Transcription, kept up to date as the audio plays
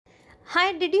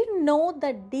Hi, did you know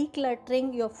that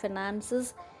decluttering your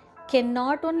finances can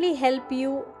not only help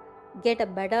you get a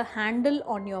better handle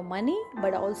on your money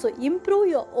but also improve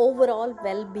your overall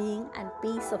well being and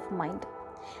peace of mind?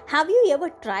 Have you ever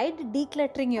tried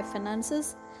decluttering your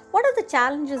finances? What are the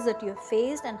challenges that you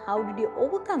faced and how did you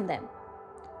overcome them?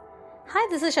 Hi,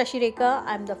 this is Shashireka.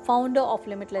 I'm the founder of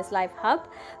Limitless Life Hub.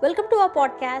 Welcome to our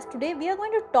podcast. Today, we are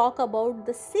going to talk about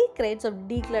the secrets of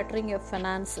decluttering your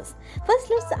finances. First,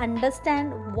 let's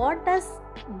understand what does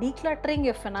decluttering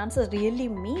your finances really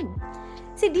mean.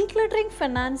 See, decluttering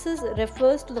finances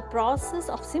refers to the process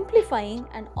of simplifying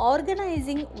and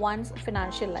organizing one's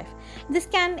financial life. This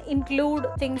can include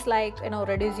things like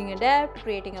reducing your debt,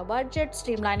 creating a budget,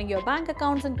 streamlining your bank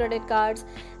accounts and credit cards,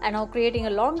 and creating a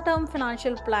long-term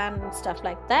financial plan and stuff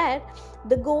like that.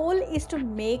 The goal is to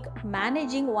make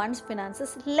managing one's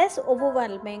finances less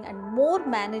overwhelming and more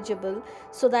manageable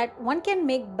so that one can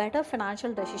make better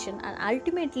financial decisions and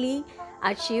ultimately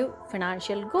achieve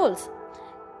financial goals.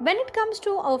 When it comes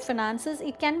to our finances,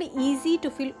 it can be easy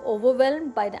to feel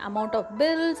overwhelmed by the amount of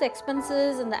bills,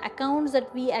 expenses, and the accounts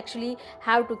that we actually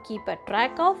have to keep a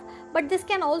track of. But this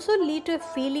can also lead to a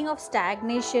feeling of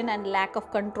stagnation and lack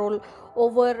of control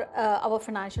over our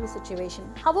financial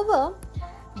situation. However,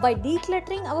 by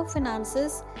decluttering our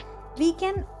finances, we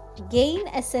can gain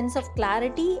a sense of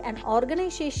clarity and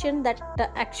organization that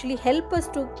actually help us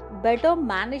to better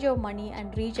manage our money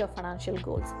and reach our financial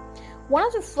goals. One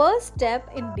of the first steps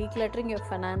in decluttering your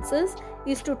finances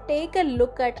is to take a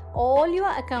look at all your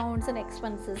accounts and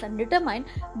expenses and determine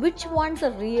which ones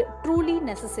are truly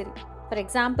necessary. For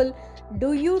example,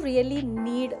 do you really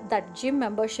need that gym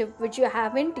membership which you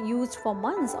haven't used for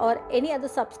months, or any other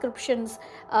subscriptions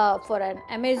for an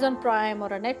Amazon Prime or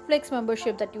a Netflix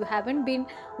membership that you haven't been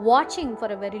watching for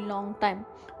a very long time?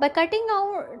 By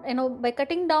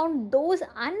cutting down those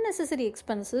unnecessary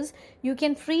expenses, you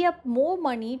can free up more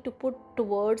money to put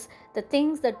towards the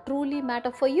things that truly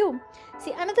matter for you.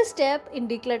 See, another step in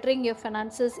decluttering your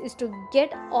finances is to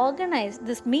get organized.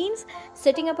 This means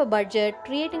setting up a budget,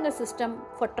 creating a system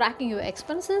for tracking your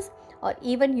expenses, or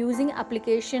even using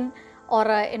application or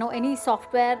any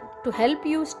software to help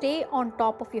you stay on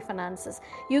top of your finances.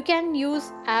 You can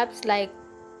use apps like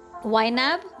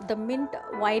YNAB, the Mint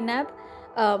YNAB,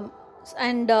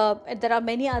 and there are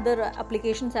many other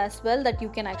applications as well that you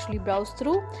can actually browse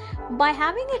through. By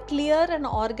having a clear and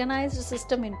organized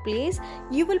system in place,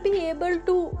 you will be able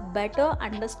to better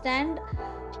understand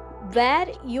where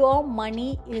your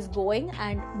money is going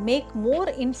and make more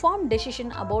informed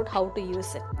decision about how to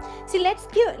use it. See,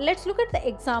 let's look at the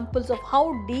examples of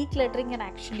how decluttering can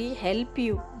actually help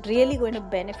you, really going to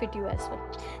benefit you as well.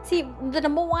 See, the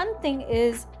number one thing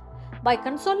is by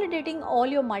consolidating all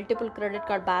your multiple credit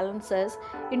card balances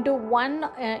into one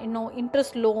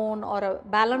interest loan or a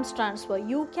balance transfer,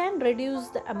 you can reduce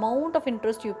the amount of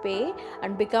interest you pay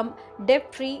and become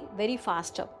debt free very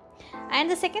faster. And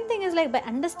the second thing is, like, by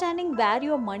understanding where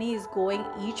your money is going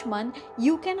each month,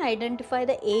 you can identify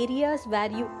the areas where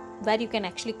you can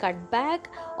actually cut back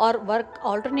or work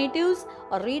alternatives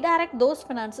or redirect those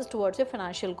finances towards your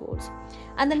financial goals.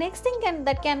 And the next thing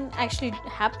that can actually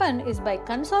happen is by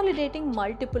consolidating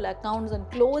multiple accounts and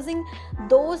closing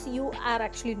those you are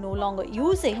actually no longer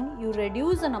using, you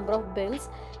reduce the number of bills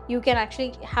you can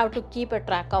actually have to keep a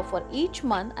track of for each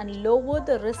month and lower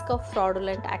the risk of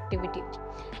fraudulent activity.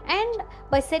 And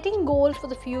by setting goals for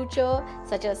the future,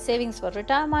 such as savings for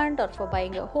retirement or for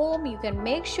buying a home, you can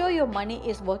make sure your money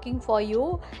is working for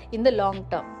you in the long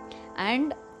term.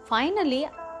 And finally,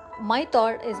 my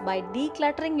thought is, by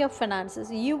decluttering your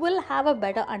finances, you will have a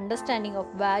better understanding of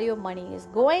where your money is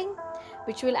going,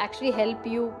 which will actually help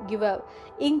you give a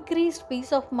increased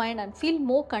peace of mind and feel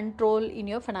more control in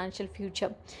your financial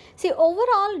future. See,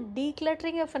 overall,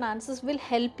 decluttering your finances will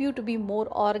help you to be more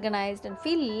organized and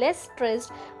feel less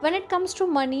stressed when it comes to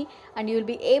money, and you will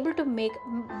be able to make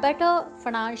better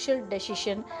financial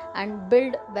decision and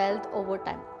build wealth over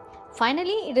time.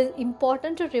 Finally, it is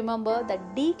important to remember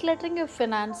that decluttering your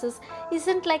finances it is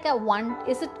not like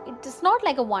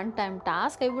a one-time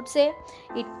task. I would say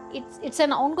it's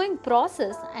an ongoing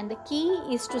process, and the key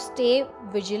is to stay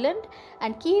vigilant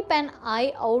and keep an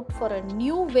eye out for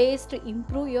new ways to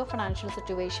improve your financial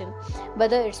situation,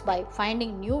 whether it's by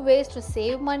finding new ways to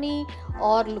save money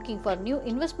or looking for new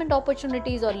investment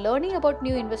opportunities or learning about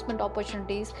new investment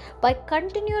opportunities. By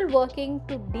continual working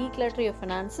to declutter your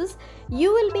finances,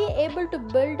 you will be able to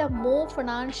build a more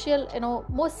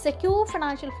more secure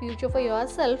financial future for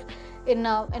yourself in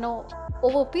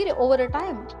over a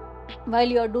time while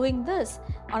you are doing this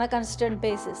on a consistent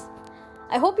basis.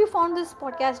 I hope you found this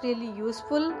podcast really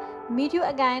useful. Meet you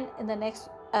again in the next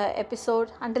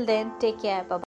episode. Until then, take care. Bye.